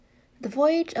The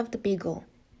Voyage of the Beagle.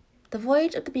 The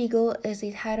Voyage of the Beagle is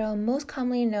the title most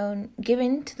commonly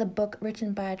given to the book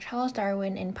written by Charles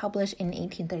Darwin and published in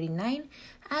 1839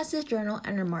 as his journal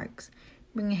and remarks,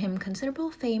 bringing him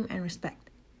considerable fame and respect.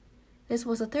 This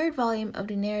was the third volume of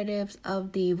the narratives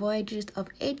of the voyages of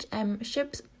H.M.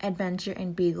 Ship's Adventure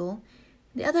and Beagle,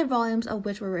 the other volumes of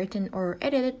which were written or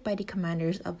edited by the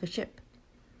commanders of the ship.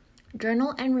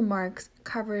 Journal and Remarks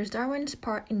covers Darwin's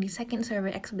part in the second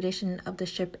survey expedition of the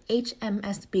ship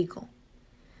HMS Beagle.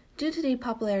 Due to the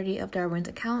popularity of Darwin's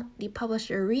account, the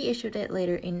publisher reissued it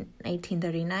later in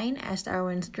 1839 as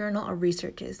Darwin's Journal of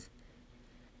Researches,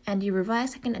 and the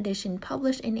revised second edition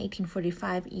published in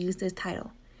 1845 used this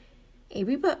title. A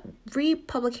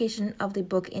republication of the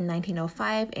book in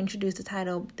 1905 introduced the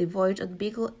title The Voyage of the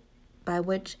Beagle, by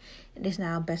which it is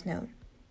now best known.